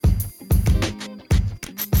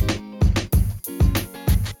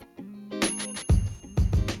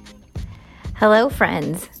Hello,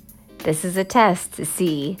 friends. This is a test to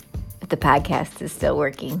see if the podcast is still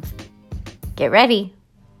working. Get ready.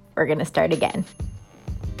 We're going to start again.